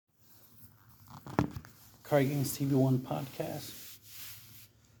CardGamesTV1 podcast.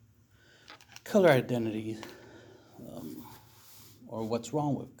 Color identities, or what's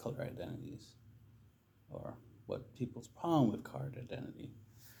wrong with color identities, or what people's problem with card identity.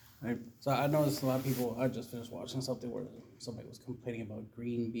 Right. So I noticed a lot of people. I just finished watching something where somebody was complaining about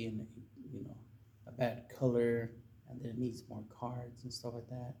green being, a bad color, and that it needs more cards and stuff like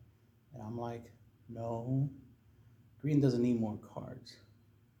that. And I'm like, no, green doesn't need more cards.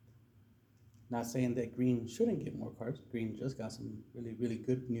 Not saying that green shouldn't get more cards. Green just got some really, really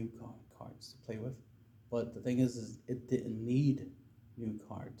good new cards to play with. But the thing is it didn't need new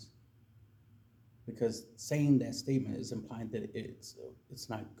cards. Because saying that statement is implying that it's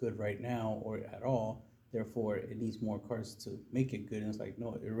not good right now or at all. Therefore, it needs more cards to make it good. And it's like,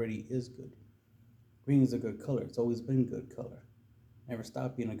 no, it already is good. Green is a good color. It's always been a good color. Never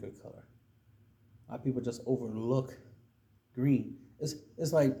stopped being a good color. A lot of people just overlook green.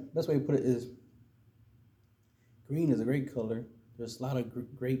 It's like, best way to put it is, green is a great color. There's a lot of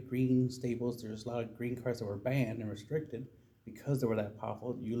great green staples. There's a lot of green cards that were banned and restricted because they were that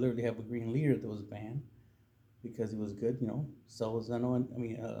powerful. You literally have a green leader that was banned because he was good,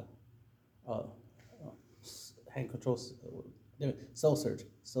 hand control, cell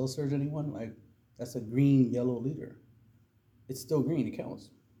surge, anyone? Like, that's a green, yellow leader. It's still green, it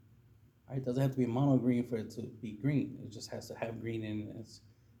counts. Right? It doesn't have to be mono green for it to be green. It just has to have green in its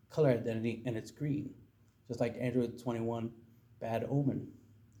color identity, and it's green. Just like Android 21 Bad Omen,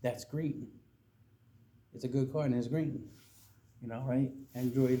 that's green. It's a good card and it's green, right?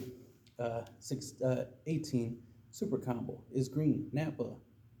 Android 18 Super Combo is green. Napa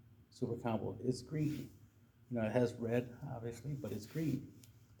Super Combo is green. It has red, obviously, but it's green.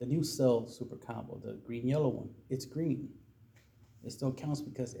 The new Cell Super Combo, the green-yellow one, it's green. It still counts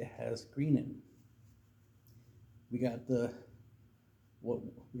because it has green in it. We got the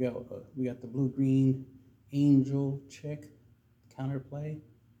blue-green Angel Check counterplay,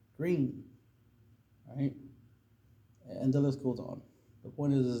 green, right? And the list goes on. The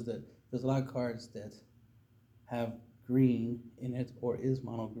point is that there's a lot of cards that have green in it or is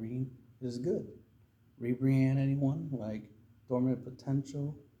mono green. Is good. Rebrand anyone like Dormant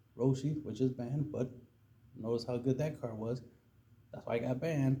Potential, Roshi, which is banned, but notice how good that card was. That's why I got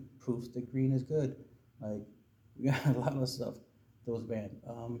banned. Proves that green is good. Like, we got a lot of stuff that was banned.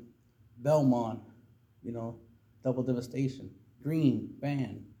 Belmont, Double Devastation. Green,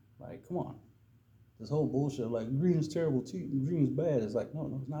 banned. Like, come on. This whole bullshit, like, green's terrible too, green's bad. It's like,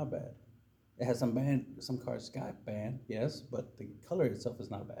 no, it's not bad. It has some cards got banned, yes, but the color itself is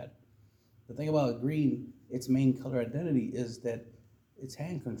not bad. The thing about green, its main color identity is that it's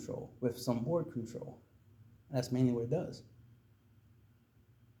hand control with some board control. And that's mainly what it does.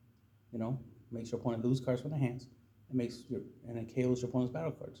 Makes your opponent lose cards from their hands, and it KOs your opponent's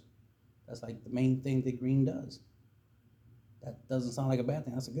battle cards. That's like the main thing that green does. That doesn't sound like a bad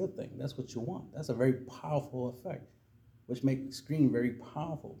thing. That's a good thing. That's what you want. That's a very powerful effect, which makes green very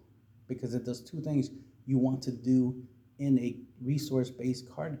powerful because it does two things you want to do in a resource-based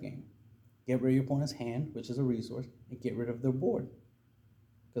card game. Get rid of your opponent's hand, which is a resource, and get rid of their board.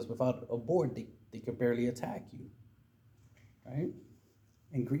 Because without a board, they can barely attack you, right?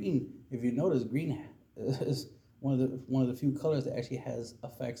 And green, if you notice, green is one of the few colors that actually has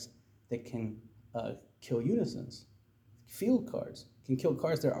effects that can kill unisons. Field cards can kill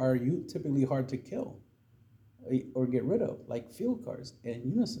cards that are typically hard to kill or get rid of, like field cards and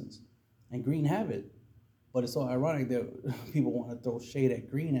unisons. And green have it, but it's so ironic that people want to throw shade at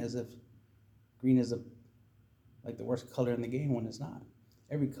green as if green is like the worst color in the game when it's not.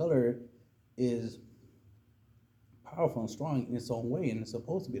 Every color is powerful and strong in its own way, and it's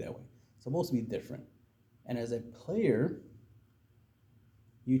supposed to be that way. It's supposed to be different. And as a player,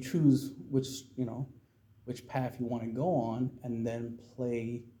 you choose which path you want to go on, and then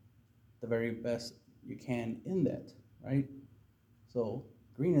play the very best you can in that, right? So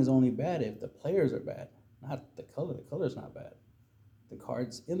green is only bad if the players are bad, not the color. The color is not bad. The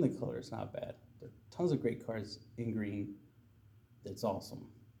cards in the color is not bad. There are tons of great cards in green. That's awesome.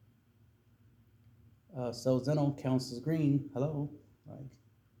 So Zeno counts as green. Hello, like,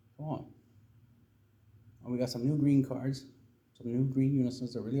 come on. And we got some new green cards, some new green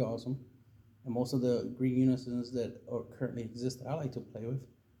unisons that are really awesome. And most of the green unisons that currently exist that I like to play with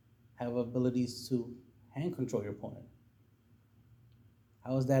have abilities to hand control your opponent.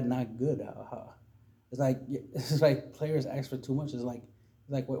 How is that not good? It's like players ask for too much. It's like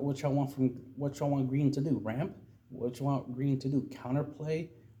what y'all want green to do? Ramp? What you want green to do? Counterplay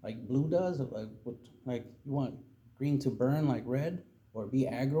like blue does? Like you want green to burn like red or be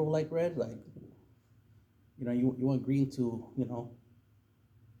aggro like red? Like you want green to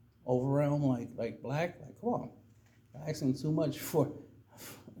overwhelm like black. Like, come on, you're asking too much for.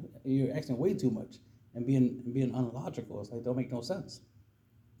 You're asking way too much and being unlogical. It's like don't make no sense.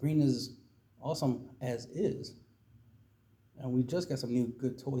 Green is awesome as is, and we just got some new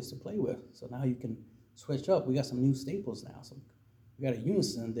good toys to play with. So now you can switch up. We got some new staples now. So we got a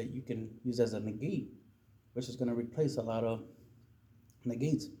unison that you can use as a negate, which is going to replace a lot of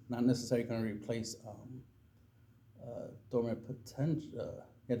negates. Not necessarily going to replace dormant potential.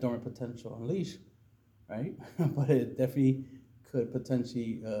 Dormant potential unleash, right? But it definitely could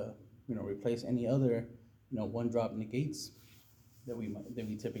potentially, replace any other, one drop negates that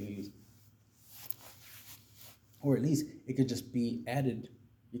we typically use, or at least it could just be added.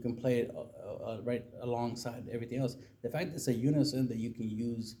 You can play it right alongside everything else. The fact that it's a unison that you can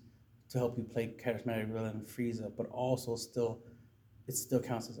use to help you play Charismatic Villain Frieza, but also it still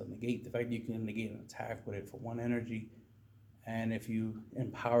counts as a negate. The fact that you can negate an attack with it for 1 energy, and if you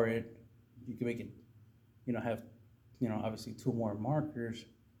empower it, you can make it, have, obviously 2 more markers,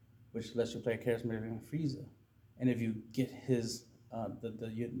 which lets you play Charismatic Villain Frieza. And if you get his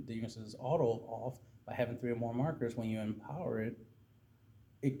the unison's auto off by having 3 or more markers, when you empower it,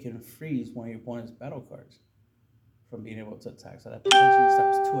 it can freeze one of your opponent's battle cards from being able to attack. So that potentially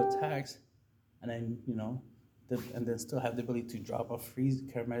stops 2 attacks, and then and then still have the ability to drop a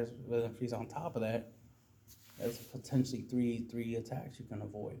Charismatic Villain Freeze on top of that. That's potentially three attacks you can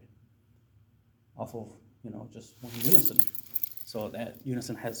avoid off of just 1 unison. So that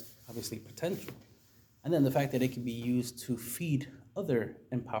unison has obviously potential, and then the fact that it can be used to feed other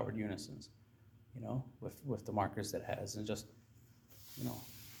empowered unisons, with the markers that it has, and just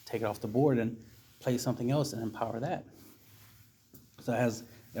take it off the board and play something else and empower that. So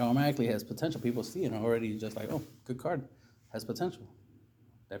it automatically has potential. People see it already, just like, oh, good card, has potential.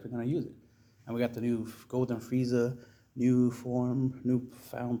 Definitely gonna use it. And we got the new Golden Frieza, new form, new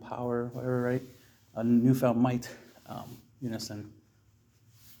found power, whatever, right? A newfound might unison.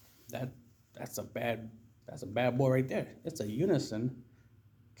 That's a bad boy right there. It's a unison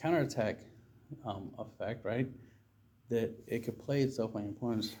counterattack effect, right? That it could play itself on your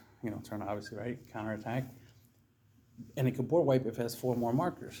opponent's turn, obviously, right? Counterattack, and it could board wipe if it has 4 more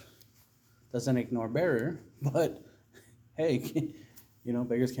markers. Doesn't ignore barrier, but hey,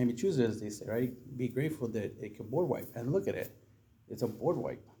 beggars can't be choosers, as they say, right? Be grateful that it can board wipe, and look at it, it's a board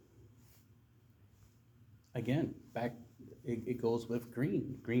wipe. Again, it goes with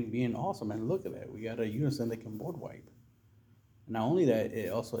green being awesome, and look at that, we got a unison that can board wipe. Not only that,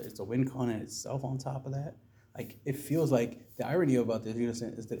 it's a win con in itself on top of that. Like, it feels like, the irony about this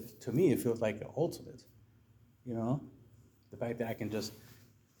unison is that, to me, it feels like an ultimate. The fact that I can just,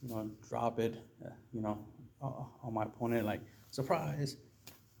 drop it, on my opponent, like, surprise,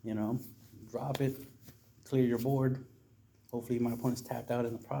 drop it, clear your board. Hopefully my opponent's tapped out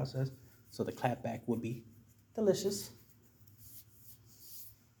in the process, so the clapback would be delicious.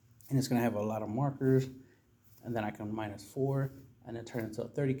 And it's gonna have a lot of markers, and then I can -4, and then turn into a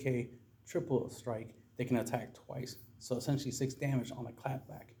 30k triple strike. They can attack twice, so essentially 6 damage on a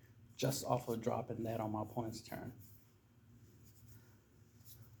clapback, just off of dropping that on my opponent's turn.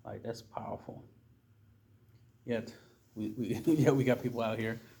 Like, that's powerful. Yet we got people out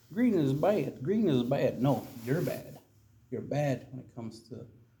here. Green is bad. Green is bad. No, you're bad. You're bad when it comes to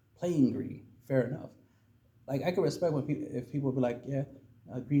playing green. Fair enough. Like, I can respect when people be like, yeah,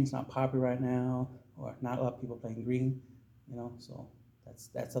 green's not popular right now, or not a lot of people playing green. So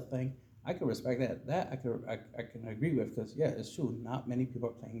that's a thing. I can respect that. That I can agree with, because yeah, it's true. Not many people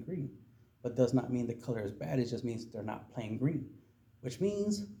are playing green, but does not mean the color is bad. It just means they're not playing green, which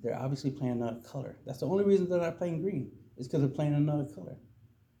means they're obviously playing another color. That's the only reason they're not playing green. It's because they're playing another color.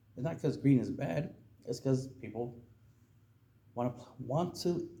 It's not because green is bad. It's because people want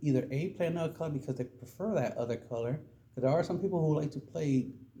to either A, play another color because they prefer that other color. Because there are some people who like to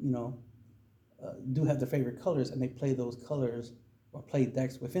play, do have their favorite colors, and they play those colors or play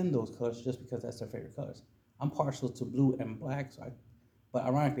decks within those colors just because that's their favorite colors. I'm partial to blue and black, but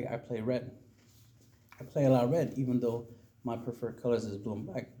ironically, I play red. I play a lot of red, even though my preferred colors is blue and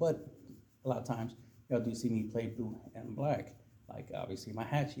black. But a lot of times, y'all do see me play blue and black. Like, obviously, my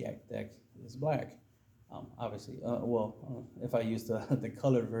Hatchiyak deck is black. Obviously, if I use the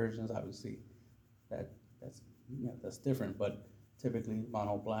colored versions, obviously, that's different. But typically,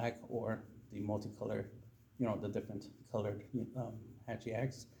 mono black or the multicolored, the different colored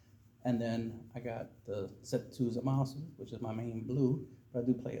Hatchiyaks. And then I got the set 2 Zamasu, which is my main blue. But I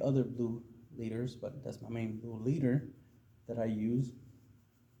do play other blue leaders, but that's my main blue leader that I use.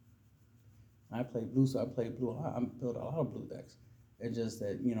 I play blue, so I play blue a lot. I build a lot of blue decks. It's just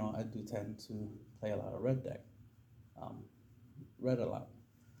that, I do tend to play a lot of red deck. Red a lot.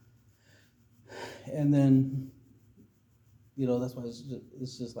 And then, that's why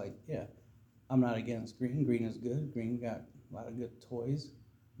it's just like, yeah, I'm not against green. Green is good. Green got a lot of good toys.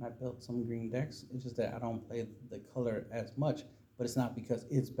 And I built some green decks. It's just that I don't play the color as much. But it's not because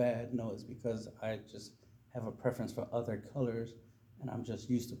it's bad. No, it's because I just have a preference for other colors. And I'm just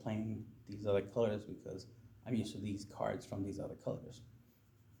used to playing these other colors because I'm used to these cards from these other colors.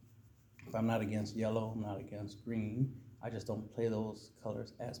 If I'm not against yellow, I'm not against green. I just don't play those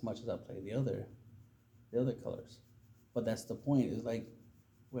colors as much as I play the other colors. But that's the point. Is like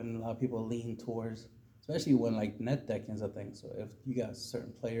when a lot of people lean towards, especially when like net decking is a thing. So if you got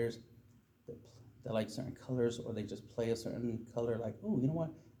certain players that like certain colors, or they just play a certain color, like, oh, you know what?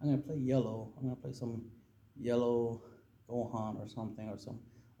 I'm gonna play yellow. I'm gonna play some yellow Gohan or something,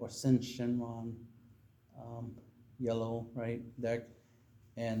 or Sin Shinron, yellow, right, deck.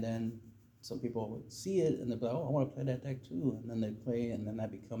 And then some people would see it and they're like, oh, I want to play that deck too. And then they play, and then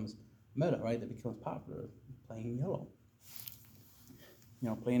that becomes meta, right? That becomes popular, playing yellow.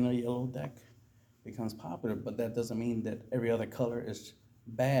 Playing a yellow deck becomes popular, but that doesn't mean that every other color is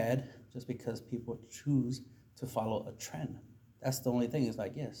bad just because people choose to follow a trend. That's the only thing. Is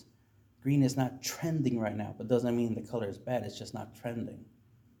like, yes, green is not trending right now, but doesn't mean the color is bad. It's just not trending.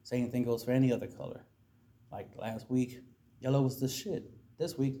 Same thing goes for any other color. Like last week, yellow was the shit.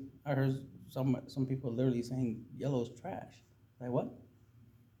 This week, I heard some people literally saying yellow's trash. Like, what?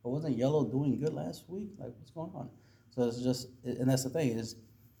 But wasn't yellow doing good last week? Like, what's going on? So it's just, and that's the thing, is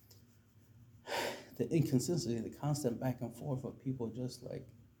the inconsistency, the constant back and forth of people just like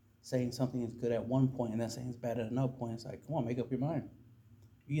saying something is good at one point and then saying it's bad at another point. It's like, come on, make up your mind.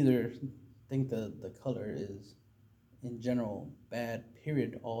 You either think the color is in general bad,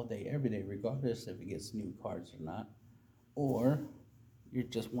 period, all day, every day, regardless if it gets new cards or not, or you're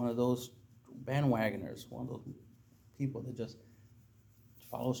just one of those bandwagoners, one of those people that just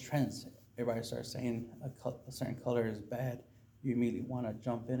follows trends. Everybody starts saying a certain color is bad. You immediately want to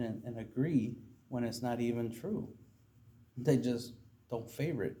jump in and agree when it's not even true. They just don't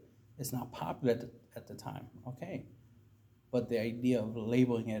favor it. It's not popular at the time, okay? But the idea of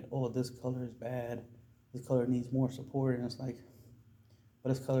labeling it, oh, this color is bad, this color needs more support, and it's like, but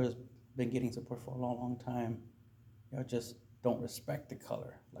this color has been getting support for a long, long time. Y'all just don't respect the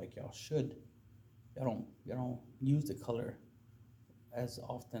color like y'all should. Y'all don't use the color as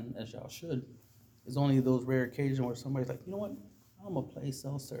often as y'all should. It's only those rare occasions where somebody's like, you know what, I'm gonna play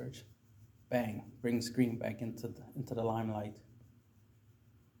Cell Surge. Bang, brings green back into the limelight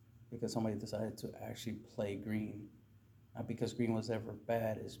because somebody decided to actually play green. Not because green was ever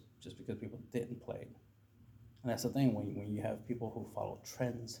bad, it's just because people didn't play it. And that's the thing, when you have people who follow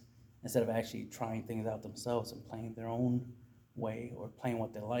trends instead of actually trying things out themselves and playing their own way or playing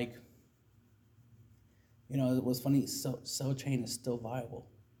what they like. It was funny, Cell Chain is still viable.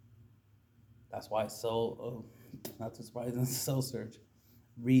 That's why not too surprising, Cell Surge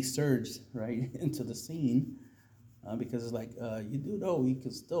resurged right into the scene, because it's like, you do know we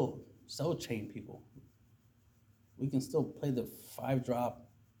can still Cell Chain people. We can still play the 5-drop.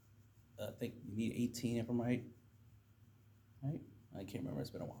 I think you need 18 if I'm right. Right? I can't remember. It's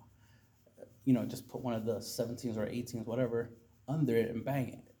been a while. Just put one of the 17s or 18s, whatever, under it and bang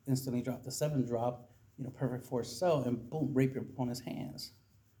it. Instantly drop the 7-drop. Perfect force cell, and boom, rape your opponent's hands,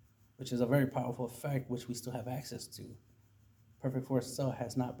 which is a very powerful effect which we still have access to. Perfect force cell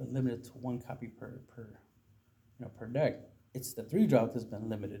has not been limited to 1 copy per deck. It's the 3-drop that's been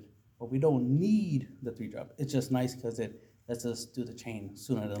limited, but we don't need the 3-drop. It's just nice because it lets us do the chain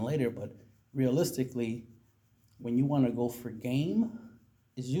sooner than later. But realistically, when you want to go for game,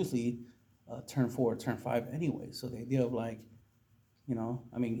 it's usually turn 4, turn 5 anyway. So the idea of like,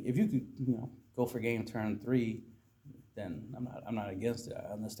 if you could, go for game turn 3, then I'm not against it.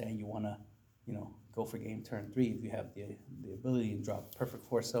 I understand you want to, go for game turn 3 if you have the ability to drop perfect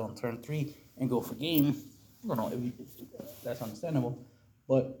force cell on turn 3 and go for game. I don't know if that's understandable,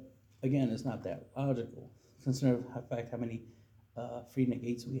 but again, it's not that logical. Consider the fact how many free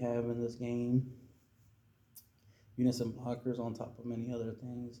negates we have in this game, unison blockers on top of many other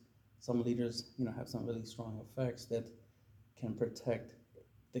things. Some leaders, have some really strong effects that can protect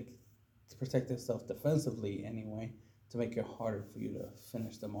themselves defensively anyway, to make it harder for you to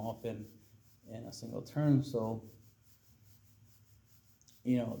finish them off in a single turn. So,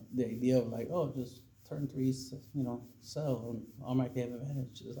 the idea of like, oh, just turn 3, Cell, and automatically have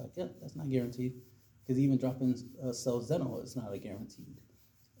advantage is like, yeah, that's not guaranteed. Because even dropping Cell Zeno is not a guaranteed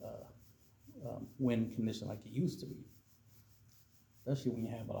win condition like it used to be. Especially when you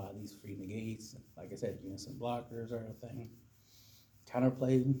have a lot of these free negates. Like I said, unison blockers are a thing.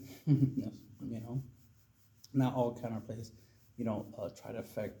 Counterplay, not all counterplays, try to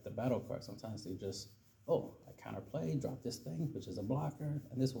affect the battle card. Sometimes they just, oh, I counterplay, drop this thing, which is a blocker,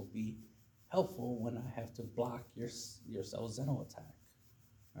 and this will be helpful when I have to block your Cell Zeno attack.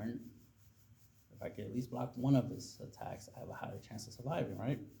 Right? If I can at least block one of his attacks, I have a higher chance of surviving,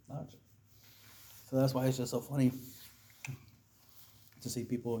 right? Logic. So that's why it's just so funny to see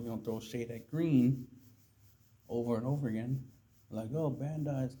people, throw shade at green over and over again. Like, oh,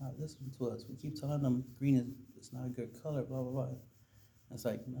 Bandai is not listening to us. We keep telling them green is not a good color, blah, blah, blah. And it's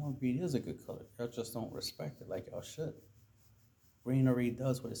like, no, green is a good color. Y'all just don't respect it like y'all should. Green already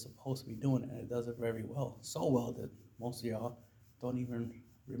does what it's supposed to be doing, and it does it very well. So well that most of y'all don't even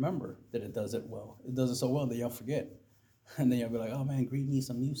remember that it does it well. It does it so well that y'all forget. And then y'all be like, oh man, green needs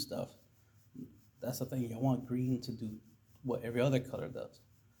some new stuff. That's the thing, y'all want green to do what every other color does.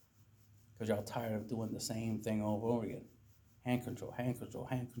 Because y'all tired of doing the same thing over and over again. Hand control, hand control,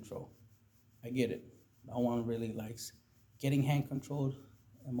 hand control. I get it. No one really likes getting hand controlled,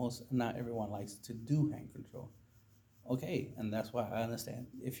 and not everyone likes to do hand control. Okay, and that's why I understand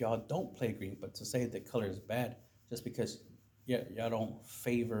if y'all don't play green, but to say the color is bad just because y'all don't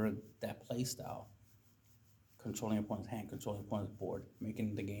favor that play style, controlling your opponent's hand, controlling your opponent's board,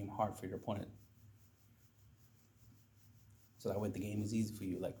 making the game hard for your opponent. So that way the game is easy for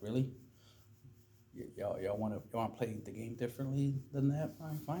you. Like, really? Y'all want to play the game differently than that?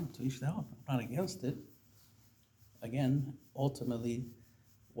 Fine, to each their own. I'm not against it. Again, ultimately,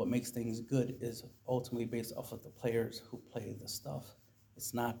 what makes things good is ultimately based off of the players who play the stuff.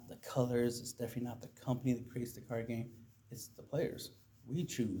 It's not the colors. It's definitely not the company that creates the card game. It's the players. We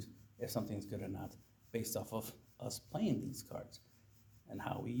choose if something's good or not based off of us playing these cards and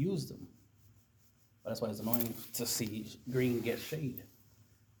how we use them. But that's why it's annoying to see green get shade.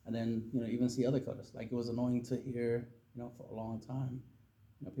 And then, even see other colors. Like, it was annoying to hear, for a long time,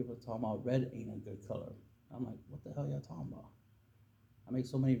 people talking about red ain't a good color. I'm like, what the hell y'all talking about? I make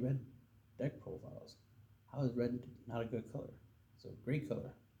so many red deck profiles. How is red not a good color? It's a great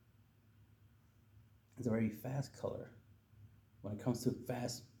color. It's a very fast color. When it comes to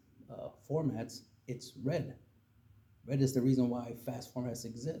fast formats, it's red. Red is the reason why fast formats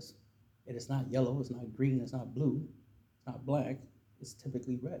exist. It is not yellow, it's not green, it's not blue, it's not black. It's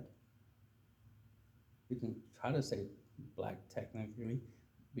typically red. You can try to say black technically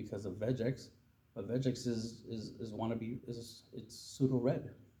because of Vegex, but Vegex is it's pseudo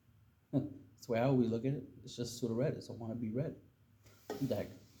red. That's the way I always look at it. It's just pseudo red. It's a wannabe red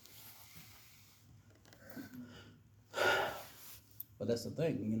deck. But that's the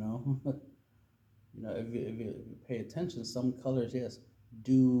thing, if you pay attention, some colors, yes,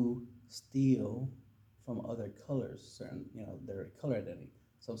 do steal from other colors, certain, their color identity.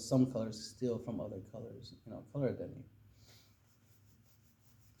 So some colors steal from other colors, color identity.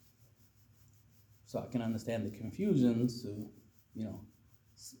 So I can understand the confusions to,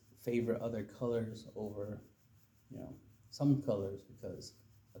 favor other colors over, some colors, because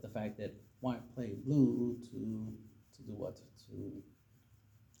of the fact that why play blue to do what?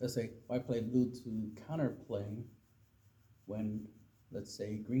 Let's say, why play blue to counterplay when, let's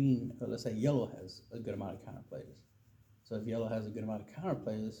say, green, or let's say yellow has a good amount of counterplays. So if yellow has a good amount of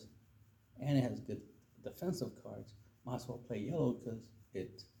counterplays and it has good defensive cards, might as well play yellow because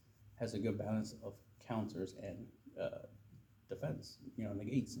it has a good balance of counters and defense,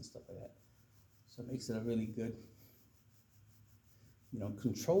 negates and stuff like that. So it makes it a really good,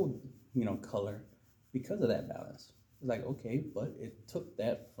 controlled, color because of that balance. It's like, okay, but it took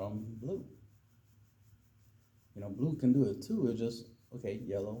that from blue. Blue can do it too. It just, okay,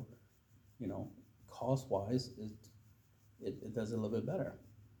 yellow, cost-wise, it does it a little bit better,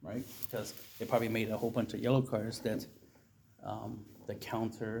 right? Because they probably made a whole bunch of yellow cards that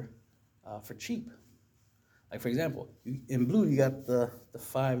counter for cheap. Like, for example, in blue, you got the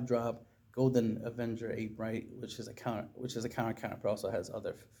 5-drop Golden Avenger 8 Bright, which is a counter, but also has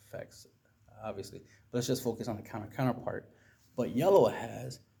other effects, obviously. But let's just focus on the counter part. But yellow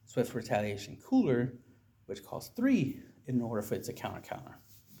has Swift Retaliation Cooler, which costs 3 in order for it to counter.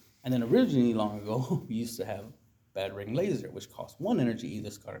 And then originally, long ago, we used to have Bad Ring Laser, which costs 1 energy, either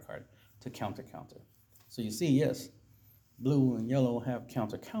discard a card, to counter. So you see, yes, blue and yellow have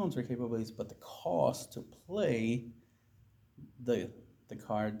counter capabilities, but the cost to play the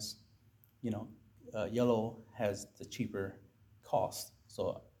cards, yellow has the cheaper cost.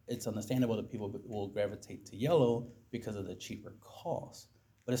 So it's understandable that people will gravitate to yellow because of the cheaper cost.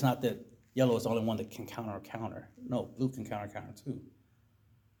 But it's not that yellow is the only one that can counter. No, blue can counter too.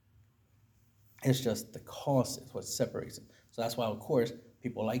 It's just the cost is what separates it. So that's why, of course,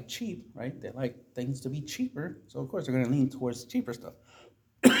 people like cheap, right? They like things to be cheaper. So, of course, they're going to lean towards cheaper stuff.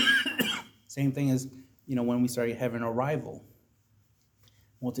 Same thing as, when we started having a rival.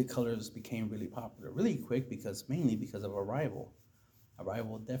 multicolors became really popular really quick because mainly because of Arrival.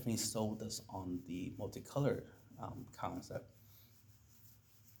 Arrival definitely sold us on the multicolored concept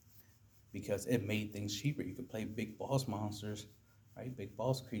because it made things cheaper. You could play big boss monsters, right? Big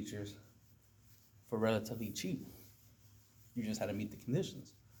boss creatures for relatively cheap. You just had to meet the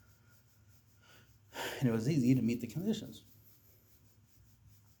conditions. And it was easy to meet the conditions.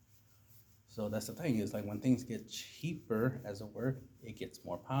 So that's the thing, is like when things get cheaper, as it were, it gets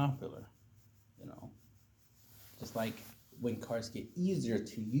more popular, you know. Just like when cards get easier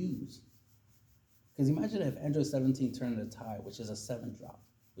to use. Because imagine if Android 17 turned the tide, which is a 7-drop,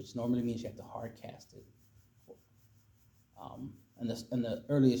 which normally means you have to hard cast it. And the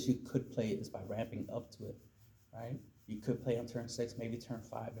earliest you could play it is by ramping up to it, right? You could play on turn 6, maybe turn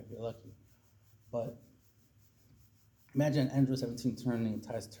 5 if you're lucky. But imagine Android 17 turning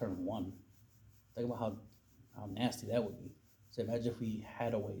tides turn 1. Think about how nasty that would be. So imagine if we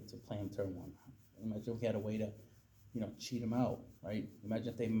had a way to play him turn 1. Imagine if we had a way to, cheat him out, right? Imagine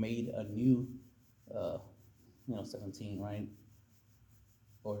if they made a new, 17, right?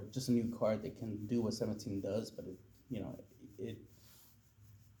 Or just a new card that can do what 17 does, but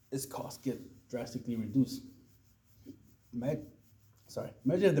its cost get drastically reduced. Imagine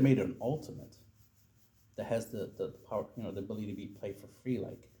if they made it an ultimate that has the power, the ability to be played for free,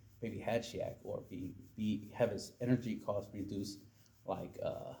 like Baby Hadshiak, or have its energy cost reduced, like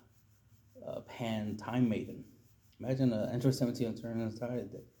Pan Time Maiden. Imagine an Android 17 on turn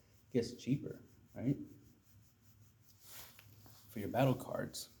tide that gets cheaper, right? For your battle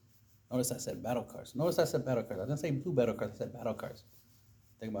cards. Notice I said battle cards. I didn't say blue battle cards, I said battle cards.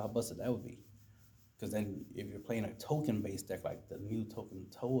 Think about how busted that would be. Because then if you're playing a token-based deck, like the new token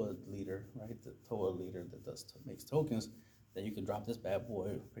Toa leader, right? The Toa leader that makes tokens, then you can drop this bad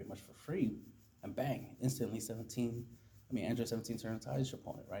boy pretty much for free, and bang, instantly Android 17 turns ties your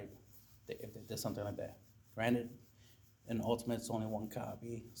opponent, right? If they did something like that. Granted, in Ultimate, it's only one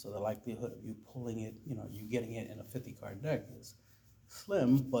copy, so the likelihood of you pulling it, you getting it in a 50-card deck is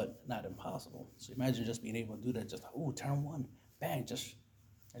slim, but not impossible. So imagine just being able to do that, just turn 1, bang,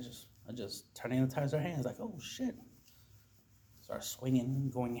 I just turn-entize their hands, like, oh shit. Start swinging,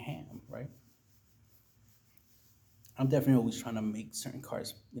 going ham, right? I'm definitely always trying to make certain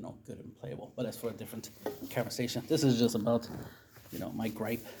cards, good and playable, but that's for a different conversation. This is just about, my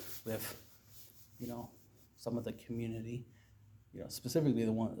gripe with, some of the community, specifically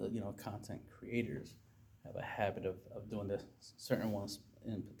the one, content creators have a habit of doing this. Certain ones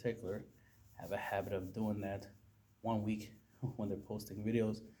in particular have a habit of doing that. One week when they're posting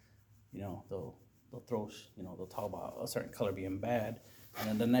videos, they'll throw, they'll talk about a certain color being bad, and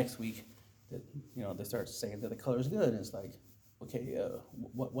then the next week, they start saying that the color is good. And it's like, okay,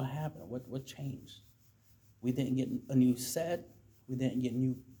 what happened? What changed? We didn't get a new set. We didn't get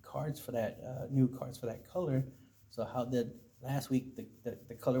new cards for that color. So how did last week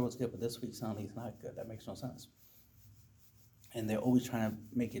the color was good, but this week suddenly it's not good? That makes no sense. And they're always trying to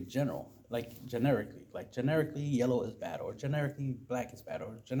make it general, generically yellow is bad, or generically black is bad,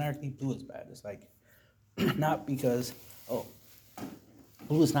 or generically blue is bad. It's like, not because,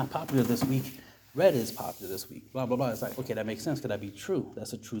 blue is not popular this week, red is popular this week, blah, blah, blah. It's like, okay, that makes sense. Could that be true?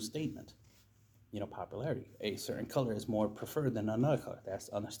 That's a true statement. Popularity. A certain color is more preferred than another color. That's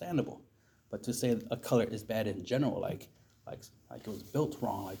understandable. But to say a color is bad in general, like it was built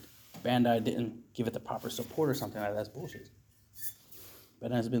wrong, like Bandai didn't give it the proper support or something like that, that's bullshit.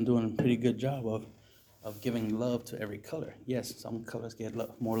 Bandai's been doing a pretty good job of giving love to every color. Yes, some colors get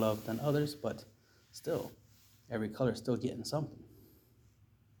more love than others, but still, every color is still getting something.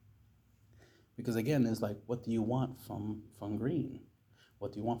 Because again, it's like, what do you want from green?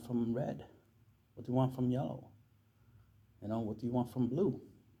 What do you want from red? What do you want from yellow? What do you want from blue?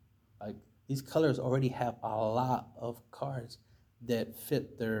 Like, these colors already have a lot of cards that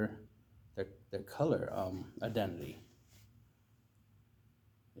fit their color identity.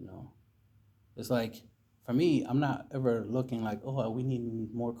 It's like, for me, I'm not ever looking like, oh, we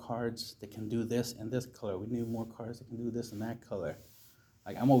need more cards that can do this and this color. We need more cards that can do this and that color.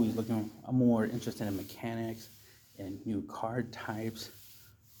 Like, I'm more interested in mechanics and new card types,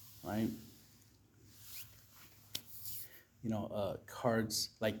 right?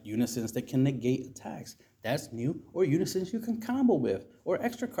 Cards like unisons that can negate attacks. That's new. Or unisons you can combo with. Or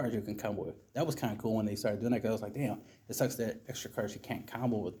extra cards you can combo with. That was kind of cool when they started doing that, because I was like, damn, it sucks that extra cards you can't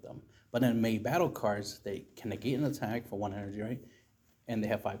combo with them. But then made battle cards, they can negate an attack for 1 energy, right? And they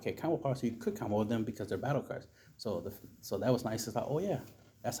have 5k combo power, so you could combo with them because they're battle cards. So that was nice. It's like, oh yeah,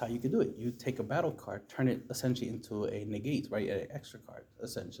 that's how you could do it. You take a battle card, turn it essentially into a negate, right? An extra card,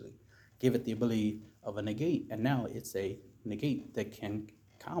 essentially. Give it the ability of a negate, and now it's a negate that can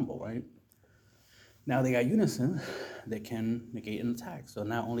combo, right? Now they got unison that can negate an attack. So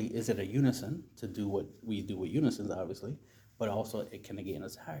not only is it a unison to do what we do with unisons, obviously, but also it can negate an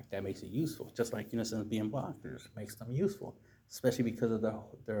attack. That makes it useful. Just like unisons being blockers makes them useful, especially because of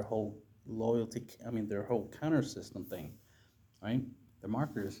their whole loyalty, their whole counter system thing, right? The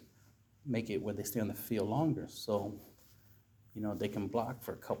markers make it where they stay on the field longer. So, they can block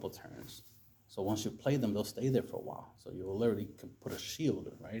for a couple turns. So once you play them, they'll stay there for a while. So you'll literally put a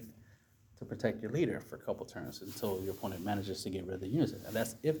shield, right, to protect your leader for a couple turns until your opponent manages to get rid of the unison. And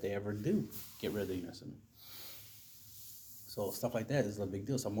that's if they ever do get rid of the unison. So stuff like that is a big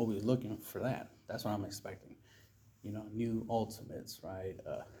deal. So I'm always looking for that. That's what I'm expecting. New ultimates, right?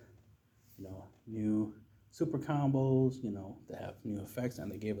 New super combos, that have new effects,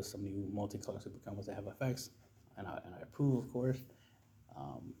 and they gave us some new multicolor super combos that have effects, and I approve, of course.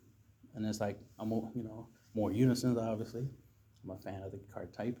 And it's like, more unisons, obviously. I'm a fan of the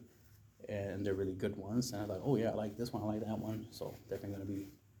card type, and they're really good ones. And I'm like, oh yeah, I like this one, I like that one. So definitely gonna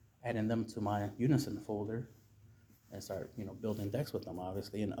be adding them to my unison folder and start, building decks with them,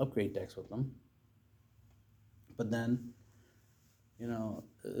 obviously, and upgrade decks with them. But then,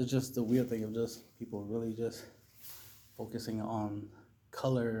 it's just the weird thing of just people really just focusing on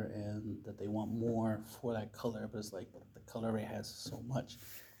color and that they want more for that color, but it's like the color already has so much.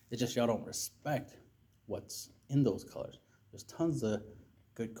 It's just y'all don't respect what's in those colors. There's tons of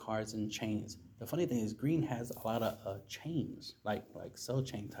good cards and chains. The funny thing is green has a lot of chains, like cell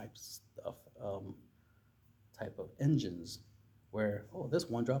chain type stuff, type of engines, where, oh, this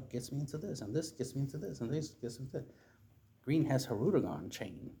one drop gets me into this, and this gets me into this, and this gets me into that. Green has Harutagon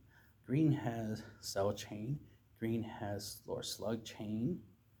chain. Green has cell chain. Green has Lord Slug chain.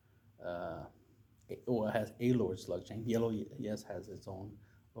 It has a Lord Slug chain. Yellow, yes, has its own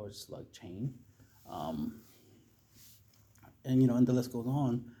Lord Slug chain. And the list goes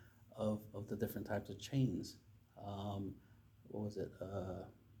on of the different types of chains. What was it?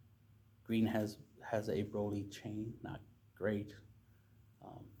 Green has a Broly chain, not great, a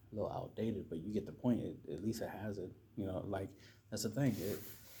little outdated, but you get the point. At least it has it. That's the thing.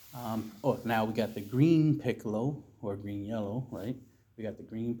 Now we got the green Piccolo, or green yellow, right? We got the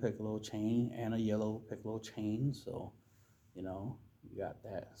green Piccolo chain and a yellow Piccolo chain, so we got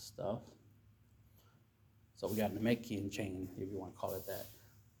that stuff. So we got Namekian chain, if you want to call it that.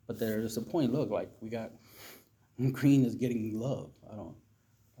 But there's a point. Look, like we got green is getting love. I don't.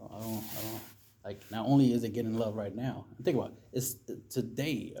 Like, not only is it getting love right now, think about it. It's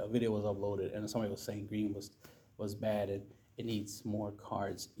today a video was uploaded and somebody was saying green was bad and it needs more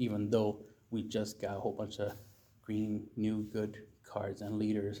cards, even though we just got a whole bunch of green new good cards and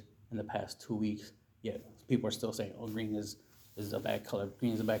leaders in the past 2 weeks. Yet people are still saying, oh, green is a bad color.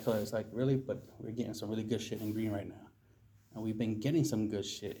 Green is a bad color. It's like, really? But we're getting some really good shit in green right now. And we've been getting some good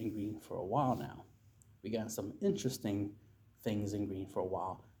shit in green for a while now. We got some interesting things in green for a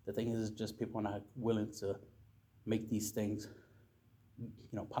while. The thing is just people are not willing to make these things,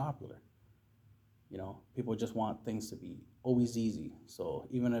 popular. People just want things to be always easy. So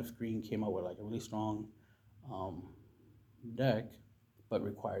even if green came out with like a really strong deck, but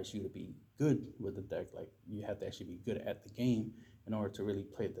requires you to be good with the deck, like you have to actually be good at the game in order to really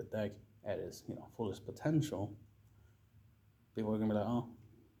play the deck at its fullest potential, people are gonna be like, oh,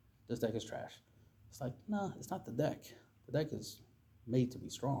 this deck is trash. It's like, no, it's not the deck. The deck is made to be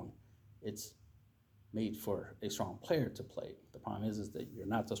strong. It's made for a strong player to play. The problem is that you're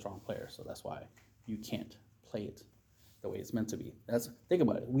not the strong player, so that's why you can't play it the way it's meant to be. Think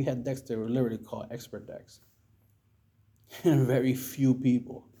about it. We had decks that were literally called expert decks, and very few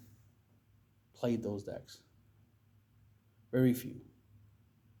people played those decks. Very few.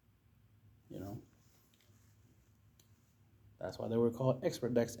 That's why they were called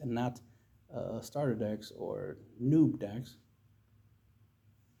expert decks and not starter decks or noob decks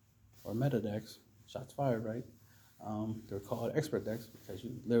or meta decks. Shots fired, right? They're called expert decks because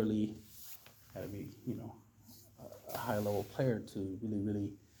you literally had to be, a high level player to really,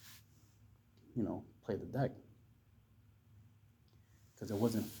 play the deck. Because it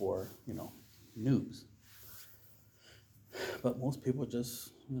wasn't for, noobs. But most people just,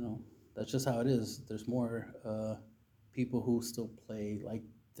 that's just how it is. There's more people who still play like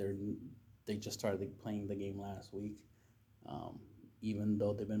they just started playing the game last week, even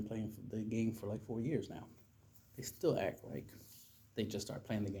though they've been playing the game for like 4 years now. They still act like they just start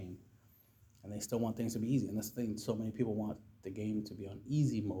playing the game, and they still want things to be easy. And that's the thing, so many people want the game to be on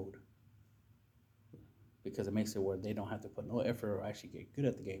easy mode because it makes it where they don't have to put no effort or actually get good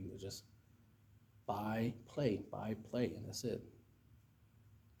at the game. They just buy, play, and that's it.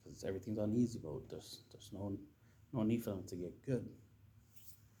 Because everything's on easy mode. There's no need for them to get good.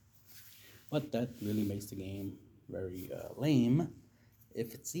 But that really makes the game very lame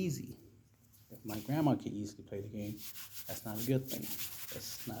if it's easy. If my grandma can easily play the game, that's not a good thing.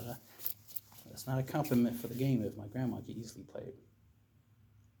 That's not a compliment for the game if my grandma can easily play it.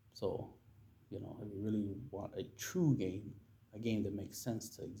 So, if you really want a true game, a game that makes sense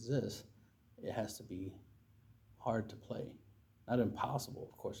to exist, it has to be hard to play. Not impossible,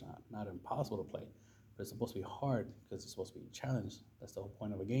 of course not. Not impossible to play, but it's supposed to be hard because it's supposed to be a challenge. That's the whole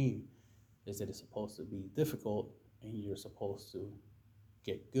point of a game, is that it's supposed to be difficult and you're supposed to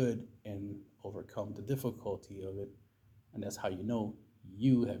get good and overcome the difficulty of it. And that's how you know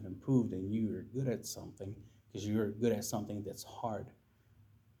you have improved and you're good at something, because you're good at something that's hard.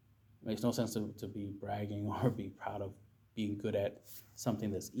 It makes no sense to be bragging or be proud of being good at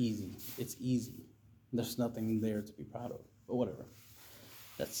something that's easy. It's easy. There's nothing there to be proud of, but whatever.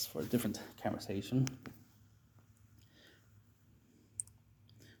 That's for a different conversation.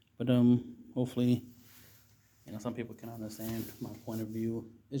 But hopefully, some people can understand my point of view.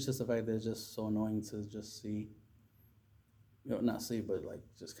 It's just the fact that it's just so annoying to just see, not see, but like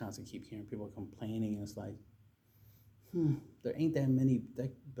just constantly keep hearing people complaining. And it's like, there ain't that many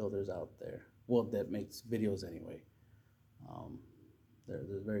deck builders out there. Well, that makes videos anyway.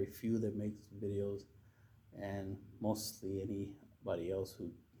 There's very few that makes videos, and mostly anybody else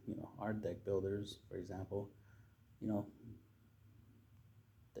who are deck builders, for example,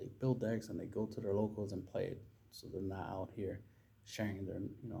 they build decks and they go to their locals and play it. So they're not out here sharing their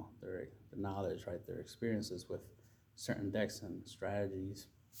knowledge, right, their experiences with certain decks and strategies.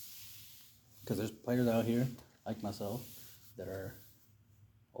 Because there's players out here like myself that are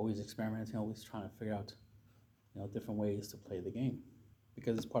always experimenting, always trying to figure out different ways to play the game,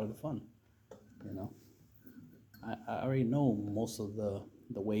 because it's part of the fun. I already know most of the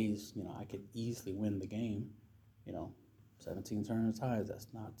ways I could easily win the game. 17 turns ties.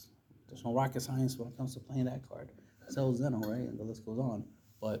 There's no rocket science when it comes to playing that card. Sell Zeno, right, and the list goes on.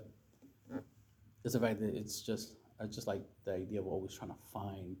 But it's the fact that I just like the idea of always trying to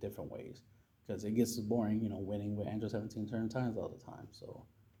find different ways, because it gets boring, winning with Andrew 17 turn times all the time. So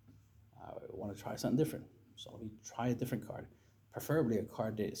I want to try something different. So let me try a different card, preferably a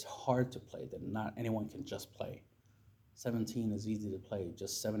card that is hard to play, that not anyone can just play. 17 is easy to play.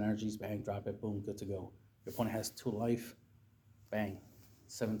 Just 7 energies, bang, drop it, boom, good to go. Your opponent has 2 life, bang,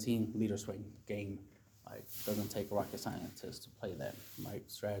 17 leader swing, game. Like, doesn't take a rocket scientist to play that, right,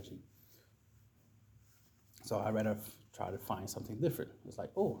 strategy. So I'd rather try to find something different. It's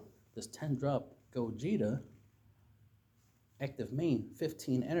like, oh, this 10 drop Gogeta, active main,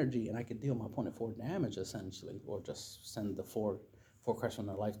 15 energy, and I could deal my opponent 4 damage essentially, or just send the 4 cards from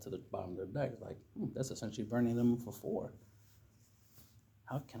their life to the bottom of their deck. Like, that's essentially burning them for 4.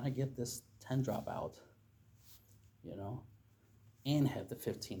 How can I get this 10 drop out, and have the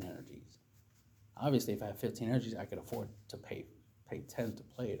 15 energies? Obviously, if I have 15 energies, I could afford to pay 10 to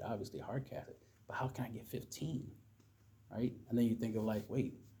play it, obviously hard cast it, but how can I get 15, right? And then you think of like,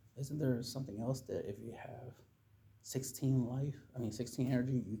 wait, isn't there something else that if you have 16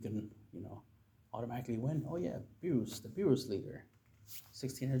 energy, you can, automatically win? Oh yeah, the Beerus leader.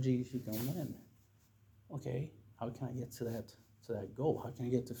 16 energies, you can win. Okay, how can I get to that goal? How can I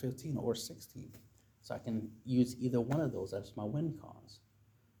get to 15 or 16? So I can use either one of those as my win cause,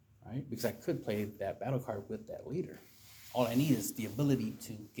 right? Because I could play that battle card with that leader. All I need is the ability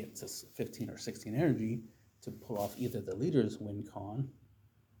to get to 15 or 16 energy to pull off either the leader's win con,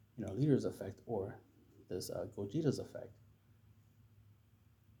 leader's effect, or this Gogeta's effect.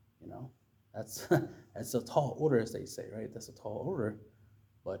 That's a tall order, as they say, right? That's a tall order.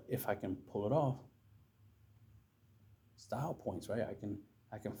 But if I can pull it off, style points, right?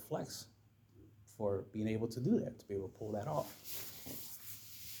 I can flex for being able to do that, to be able to pull that off.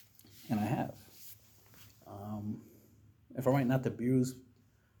 And I have. If I might not the Beerus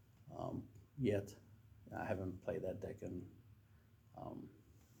yet, I haven't played that deck, and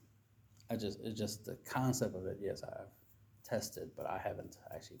it's just the concept of it. Yes, I've tested, but I haven't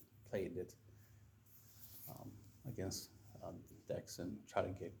actually played it against decks and try to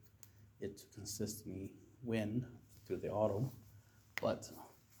get it to consistently win through the auto. But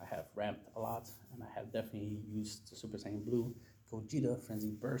I have ramped a lot, and I have definitely used the Super Saiyan Blue Gogeta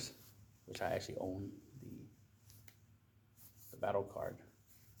Frenzy Burst, which I actually own the battle card.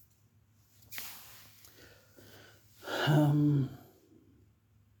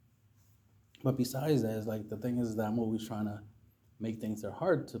 But besides that, it's like the thing is that I'm always trying to make things that are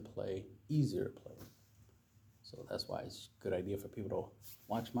hard to play easier to play. So that's why it's a good idea for people to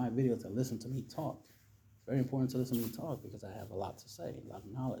watch my videos and listen to me talk. It's very important to listen to me talk because I have a lot to say, a lot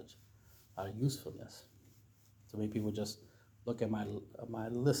of knowledge, a lot of usefulness. So many people just look at my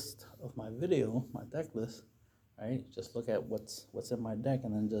list of my video, my deck list, right? Just look at what's in my deck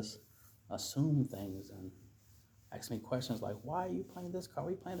and then just assume things and ask me questions like, why are you playing this card? Why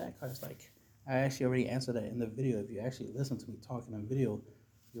are you playing that card? It's like, I actually already answered that in the video. If you actually listen to me talking in video,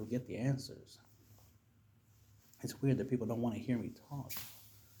 you'll get the answers. It's weird that people don't want to hear me talk.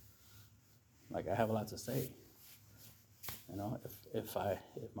 Like, I have a lot to say. You know, if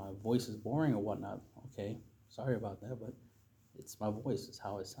my voice is boring or whatnot, okay, sorry about that, but it's my voice. It's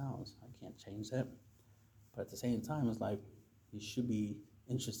how it sounds. I can't change that. But at the same time, it's like you should be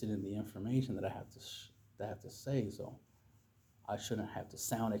interested in the information that I have to say. So I shouldn't have to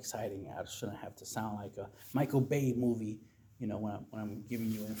sound exciting. I shouldn't have to sound like a Michael Bay movie. You know, when I'm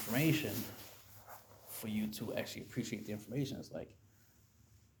giving you information, for you to actually appreciate the information, it's like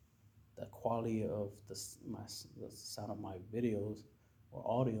the quality of the sound of my videos or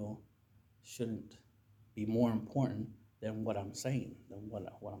audio shouldn't be more important than what I'm saying, than what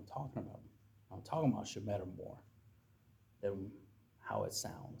I'm talking about. What I'm talking about should matter more than how it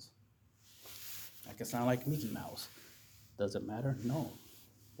sounds. I can sound like Mickey Mouse. Does it matter? No.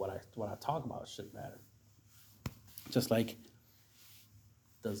 What I talk about should matter. Just like,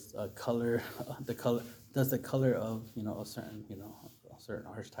 does the color of a certain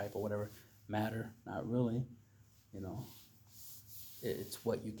archetype or whatever matter? Not really. You know, it's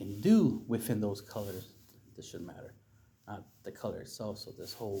what you can do within those colors that should matter, not the color itself. So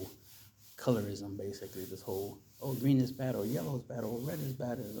this whole colorism, basically, this whole, oh, green is bad or yellow is bad or red is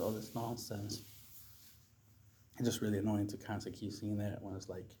bad, and all this nonsense. It's just really annoying to constantly keep seeing that when it's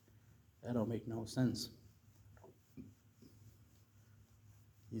like, that don't make no sense.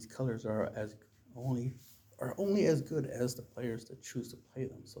 These colors are only as good as the players that choose to play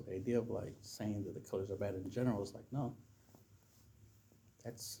them. So the idea of like saying that the colors are bad in general is like, no.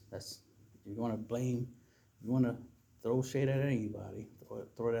 That's you want to throw shade at anybody,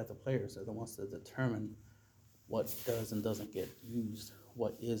 throw it at the players. They're the ones that determine what does and doesn't get used,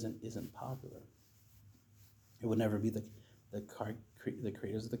 what is and isn't popular. It would never be the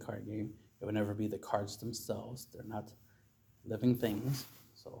creators of the card game. It would never be the cards themselves. They're not living things,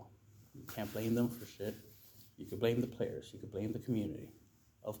 so you can't blame them for shit. You could blame the players. You could blame the community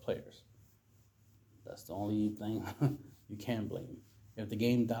of players. That's the only thing you can blame. If the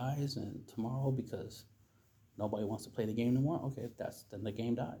game dies and tomorrow because nobody wants to play the game anymore, okay, then the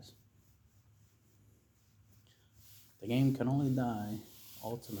game dies. The game can only die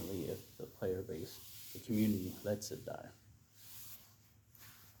ultimately if the player base, the community, lets it die.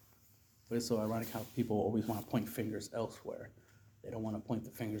 But it's so ironic how people always want to point fingers elsewhere. They don't want to point the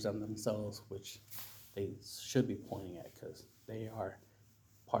fingers at themselves, which they should be pointing at, because they are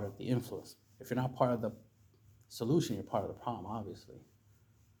part of the influence. If you're not part of the solution, you're part of the problem, obviously.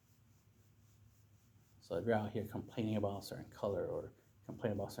 So if you're out here complaining about a certain color or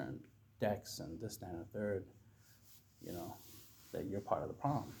complaining about certain decks and this, that, and the third, that you're part of the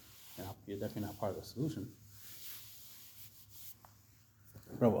problem. You're definitely not part of the solution.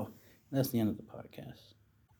 Well, that's the end of the podcast.